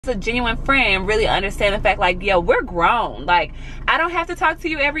a genuine friend, really understand the fact like, yo, we're grown. Like, I don't have to talk to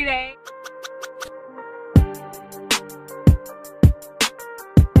you every day.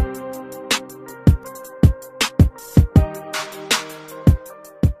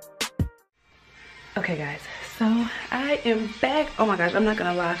 Okay guys, so I am back. Oh my gosh, I'm not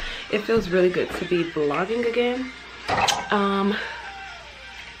gonna lie, it feels really good to be vlogging again. That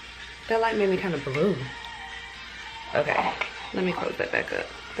light made me kind of blue. Okay, let me close that back up.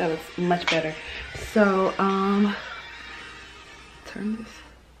 That looks much better. So turn this.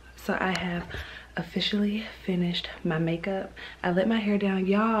 So I have officially finished my makeup. I let my hair down.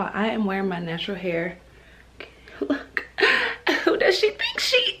 Y'all, I am wearing my natural hair. Look, who does she think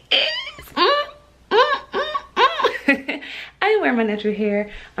she is? I am wearing my natural hair,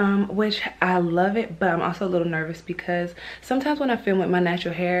 which I love it, but I'm also a little nervous because sometimes when I film with my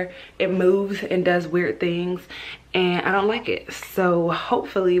natural hair, it moves and does weird things and I don't like it. So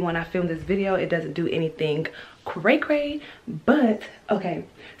hopefully when I film this video, it doesn't do anything cray-cray. But okay,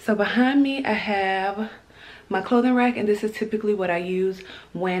 so behind me I have my clothing rack, and this is typically what I use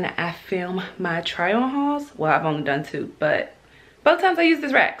when I film my try-on hauls. Well, I've only done 2, but both times I use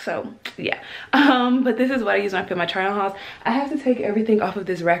this rack, so yeah. But this is what I use when I film my try-on hauls. I have to take everything off of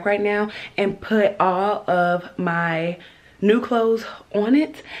this rack right now and put all of my new clothes on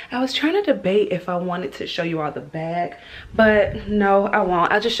it. I was trying to debate if I wanted to show you all the bag, but no, I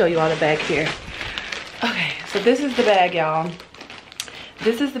won't. I'll just show you all the bag here. Okay, so this is the bag, y'all.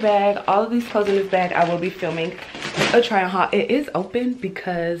 This is the bag. All of these clothes in this bag, I will be filming a try-on haul. It is open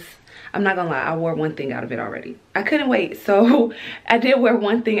because I'm not gonna lie, I wore one thing out of it already. I couldn't wait, so I did wear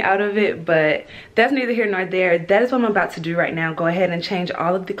one thing out of it, but that's neither here nor there. That is what I'm about to do right now. Go ahead and change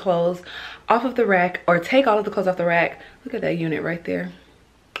all of the clothes off of the rack, or take all of the clothes off the rack. Look at that unit right there.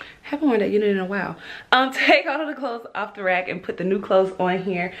 Haven't worn that unit in a while. Take all of the clothes off the rack and put the new clothes on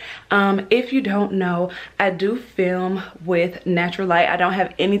here. If you don't know, I do film with natural light. I don't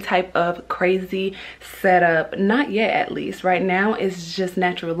have any type of crazy setup, not yet at least. Right now it's just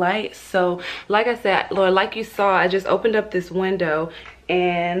natural light. So like I said, Lord, like you saw, I just opened up this window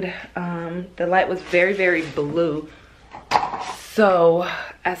and the light was very, very blue. So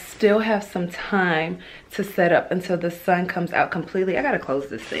I still have some time to set up until the sun comes out completely. I gotta close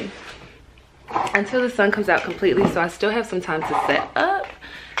this thing. Until the sun comes out completely, so I still have some time to set up.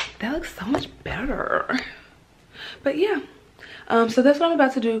 That looks so much better. But yeah, so that's what I'm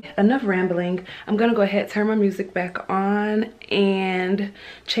about to do. Enough rambling. I'm gonna go ahead, turn my music back on and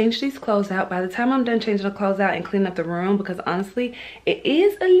change these clothes out. By the time I'm done changing the clothes out and cleaning up the room, because honestly it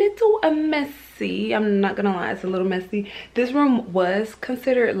is a little messy, I'm not gonna lie, it's a little messy. This room was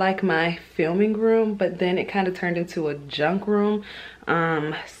considered like my filming room, but then it kind of turned into a junk room.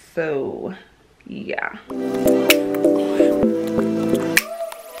 So yeah.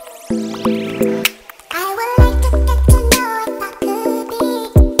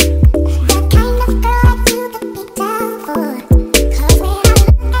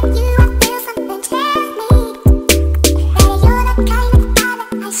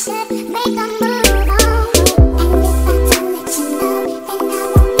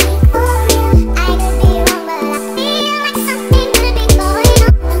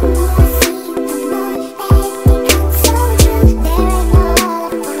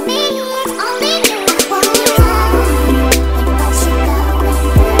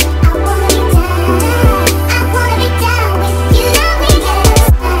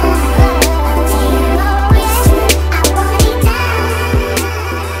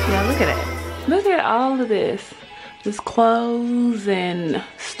 This clothes and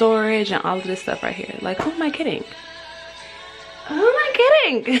storage and all of this stuff right here. Like, who am I kidding? Who am I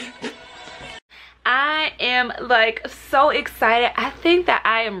kidding? I am like so excited. I think that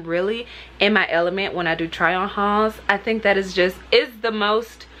I am really in my element when I do try on hauls. I think that is the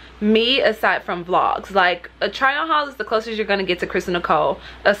most me aside from vlogs. Like, a try on haul is the closest you're gonna get to Chris and Nicole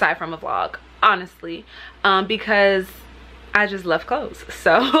aside from a vlog, honestly, because I just love clothes.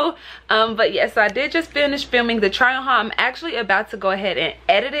 So but yeah, so I did just finish filming the try on haul. I'm actually about to go ahead and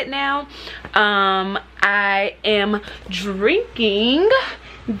edit it now. I am drinking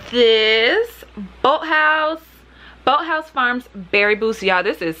this Boathouse Farms Berry Boost. Y'all,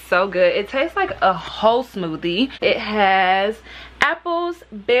 this is so good. It tastes like a whole smoothie. It has apples,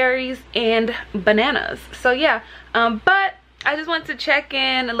 berries, and bananas. So yeah, but I just wanted to check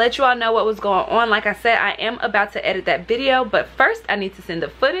in and let you all know what was going on. Like I said, I am about to edit that video, but first I need to send the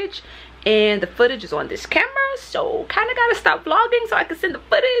footage, and the footage is on this camera, so kind of gotta stop vlogging so I can send the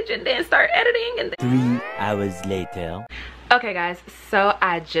footage and then start editing. And then 3 hours later. Okay guys, so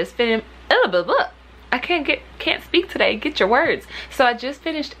I just finished I can't speak today. Get your words. So I just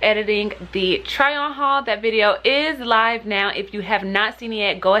finished editing the try on haul. That video is live now. If you have not seen it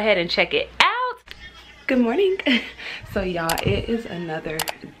yet, go ahead and check it out. Good morning. So y'all, it is another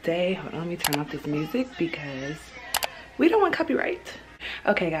day. Hold on, let me turn off this music because we don't want copyright.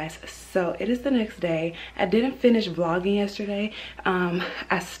 Okay guys, so it is the next day. I didn't finish vlogging yesterday. I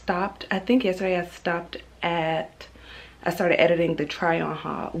think yesterday I started editing the try on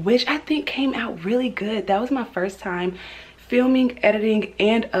haul, which I think came out really good. That was my first time filming, editing,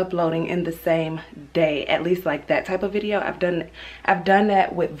 and uploading in the same day, at least like that type of video. I've done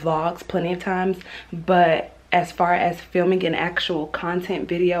that with vlogs plenty of times, but as far as filming an actual content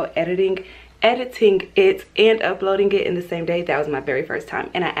video, editing it and uploading it in the same day, that was my very first time,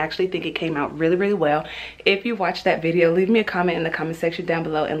 and I actually think it came out really, really well. If you watched that video, leave me a comment in the comment section down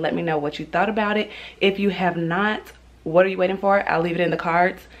below and let me know what you thought about it. If you have not, what are you waiting for? I'll leave it in the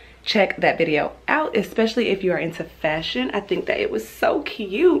cards. Check that video out, especially if you are into fashion. I think that it was so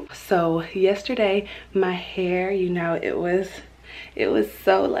cute. So yesterday my hair, you know, it was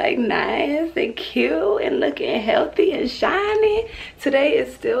so like nice and cute and looking healthy and shiny. Today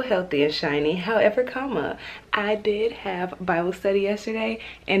is still healthy and shiny. However, I did have Bible study yesterday,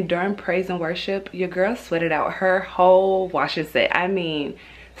 and during praise and worship, your girl sweated out her whole washing set. I mean,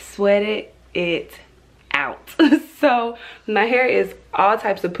 sweated it out. So my hair is all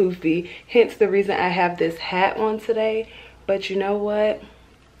types of poofy, hence the reason I have this hat on today. But you know what,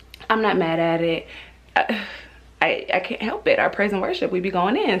 I'm not mad at it. I can't help it. Our praise and worship, we be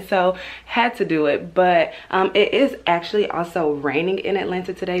going in, so had to do it. But it is actually also raining in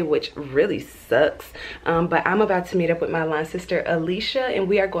Atlanta today, which really sucks. But I'm about to meet up with my line sister Alicia, and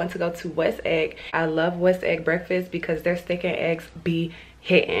we are going to go to West Egg. I love West Egg breakfast because their steak and eggs be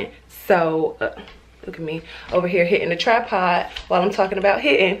hitting. So look at me over here hitting the tripod while I'm talking about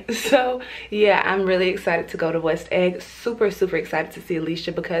hitting. So yeah, I'm really excited to go to West Egg. Super excited to see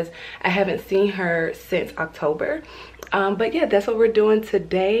Alicia because I haven't seen her since October. But yeah, that's what we're doing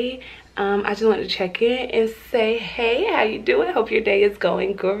today. I just wanted to check in and say, hey, how you doing? Hope your day is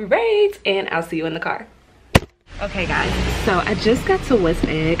going great, and I'll see you in the car. Okay guys, so I just got to West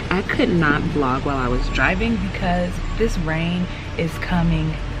Egg. I could not vlog while I was driving because this rain is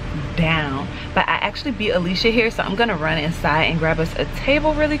coming down, but I actually beat Alicia here, so I'm gonna run inside and grab us a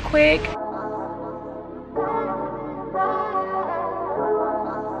table really quick.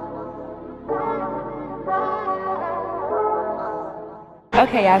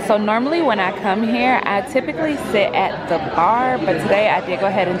 Okay y'all, so normally when I come here, I typically sit at the bar, but today I did go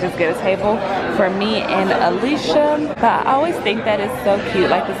ahead and just get a table for me and Alicia. But I always think that it's so cute,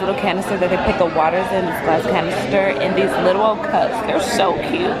 like this little canister that they put the waters in, this glass canister, in these little old cups. They're so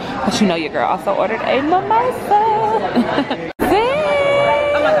cute. But you know your girl also ordered a mimosa. Sis!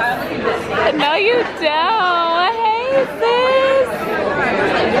 Oh my God, look at this. No you don't. Hey sis!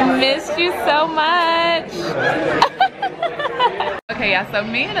 Missed you so much. Okay, yeah, so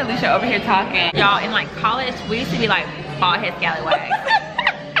me and Alicia over here talking. Y'all, in like college, we used to be like bald head scallywags.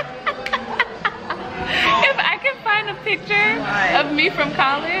 If I can find a picture of me from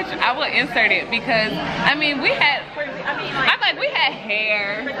college, I will insert it because, I mean, we had, we had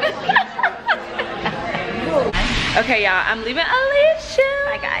hair. Okay, y'all, I'm leaving Alicia.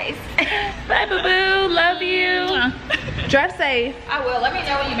 Bye, guys. Bye, boo-boo. Love you. Drive safe. I will. Let me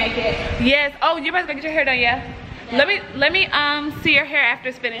know when you make it. Yes. Oh, you're about to go get your hair done, yeah? Let me see your hair after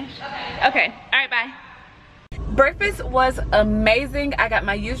it's finished. Okay. All right, bye. Breakfast was amazing. I got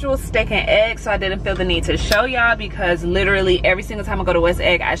my usual steak and eggs, so I didn't feel the need to show y'all because literally every single time I go to West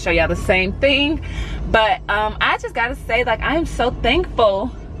Egg, I show y'all the same thing. But I just gotta say, like, I am so thankful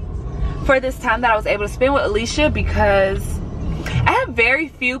for this time that I was able to spend with Alicia because I have very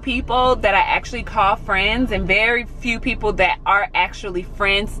few people that I actually call friends and very few people that are actually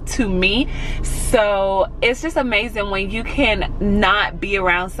friends to me. So it's just amazing when you can not be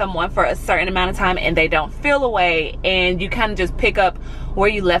around someone for a certain amount of time and they don't feel away, and you kind of just pick up where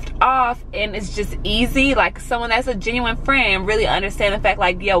you left off, and it's just easy. Like, someone that's a genuine friend really understand the fact,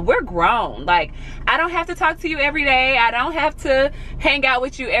 like, yo, we're grown. Like, I don't have to talk to you every day, I don't have to hang out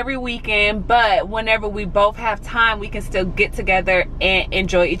with you every weekend, but whenever we both have time, we can still get together and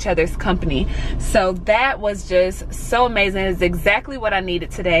enjoy each other's company. So that was just so amazing. It's exactly what I needed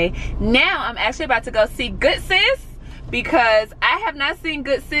today. Now I'm actually about to go see Good Sis because I have not seen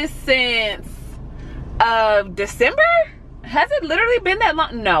Good Sis since December. Has it literally been that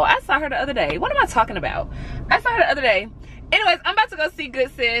long? No, I saw her the other day. What am I talking about? I saw her the other day. Anyways, I'm about to go see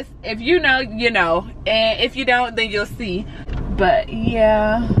Good Sis. If you know, you know. And if you don't, then you'll see. But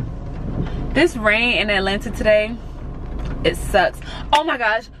yeah, this rain in Atlanta today, it sucks. Oh my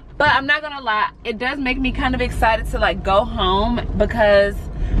gosh, But I'm not gonna lie, it does make me kind of excited to like go home because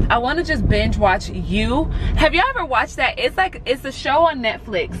I want to just binge watch You. Have y'all ever watched that? It's like, it's a show on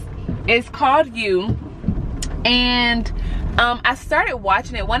Netflix. It's called You. And I started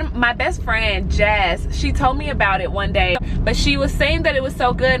watching it. One of my best friend, Jazz, she told me about it one day, but she was saying that it was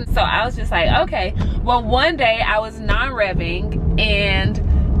so good. So I was just like, okay. Well, one day I was non-revving and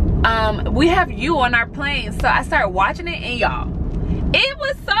we have You on our plane. So I started watching it and y'all, it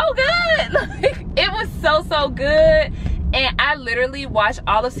was so good. Like, it was so good. And I literally watched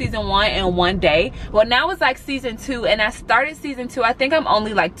all of season 1 in one day. Well, now it's like season 2 and I started season 2. I think I'm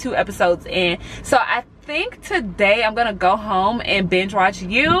only like 2 episodes in. So I think today I'm gonna go home and binge watch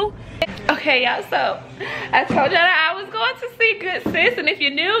You. Okay, y'all, so I told y'all that I was going to see Good Sis, and if you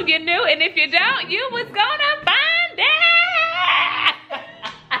knew, you knew, and if you don't, you was gonna find it.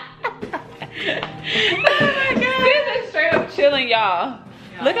 Oh my God. Sis is straight up chilling, y'all.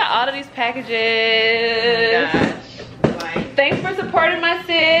 Look at all of these packages. Oh my gosh. Like, thanks for supporting my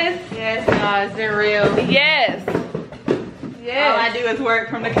sis. yes, y'all, it's been real. Yes. All I do is work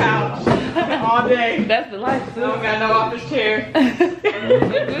from the couch all day. That's the life. I don't got no office chair.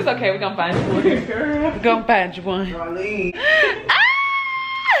 It's okay, we're gonna find you one. We're gonna find you one. Ah!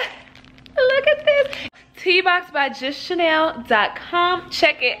 Look at this. Tbox by justchanel.com.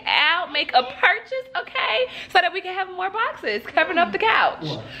 Check it out. Make a purchase, okay? So that we can have more boxes covering up the couch.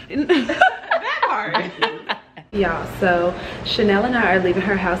 That part. Y'all, so Chanel and I are leaving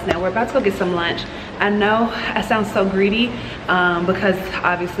her house now. We're about to go get some lunch. I know I sound so greedy because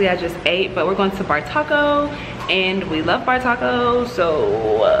obviously I just ate, but we're going to Bar Taco and we love Bar Taco,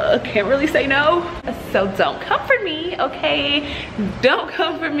 so can't really say no. So don't come for me, okay? Don't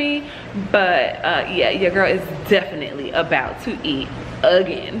come for me. But yeah, your girl is definitely about to eat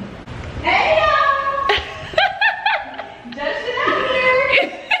again. Hey y'all! Just Chanel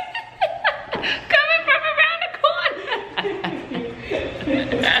here.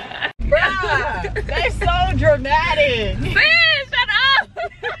 Bruh, they're so dramatic. Sis, shut up!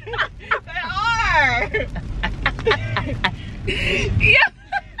 They are.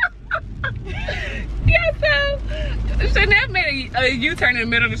 Yeah, so Chanel made a U-turn in the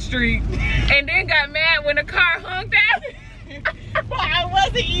middle of the street and then got mad when the car honked out. Well, I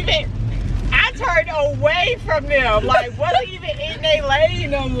wasn't even, I turned away from them. Like, wasn't even in their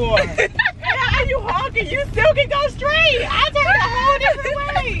lane no more. And how you honking? You still can go straight. I turned a whole different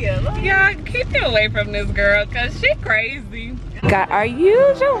way. Y'all, keep it away from this girl because she crazy. Got our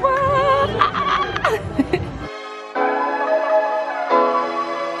usual.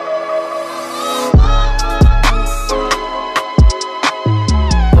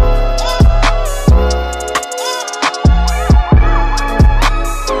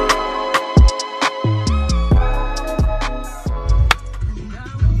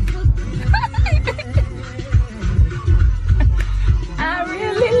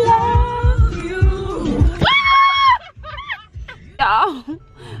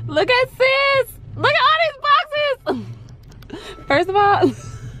 Look at sis. Look at all these boxes. First of all,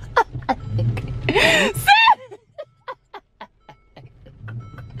 sis.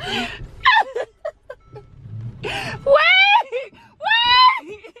 Wait.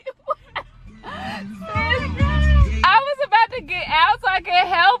 I was about to get out so I could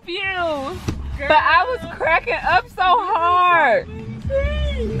help you. But I was cracking up so hard.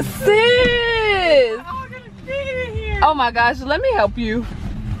 Sis. Oh my gosh, let me help you.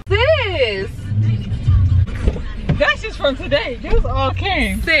 Sis! That's just from today. Those all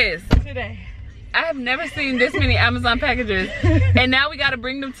came Sis, today. I have never seen this many Amazon packages. And now we gotta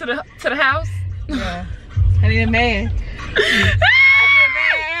bring them to the house. Yeah. I need a man.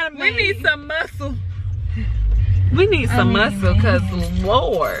 We need some muscle. We need some muscle, cause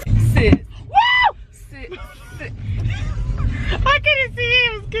Lord. Sis. Woo! Sis. I couldn't see it.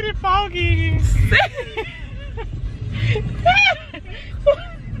 It was getting foggy.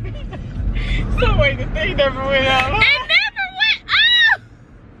 So wait, the thing never went up. It never went up!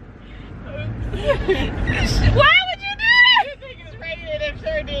 Why would you do that? The thing is ready and I'm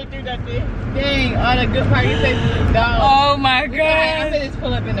sure it didn't do nothing. Dang, all the good party places is gone. Oh my God. I'm gonna just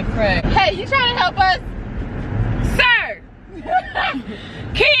pull up in the crack. Hey, you trying to help us? Sir!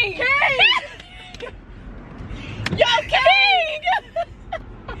 King! Yo, King!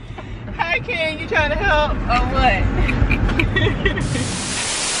 Hi, King, you trying to help? Or what?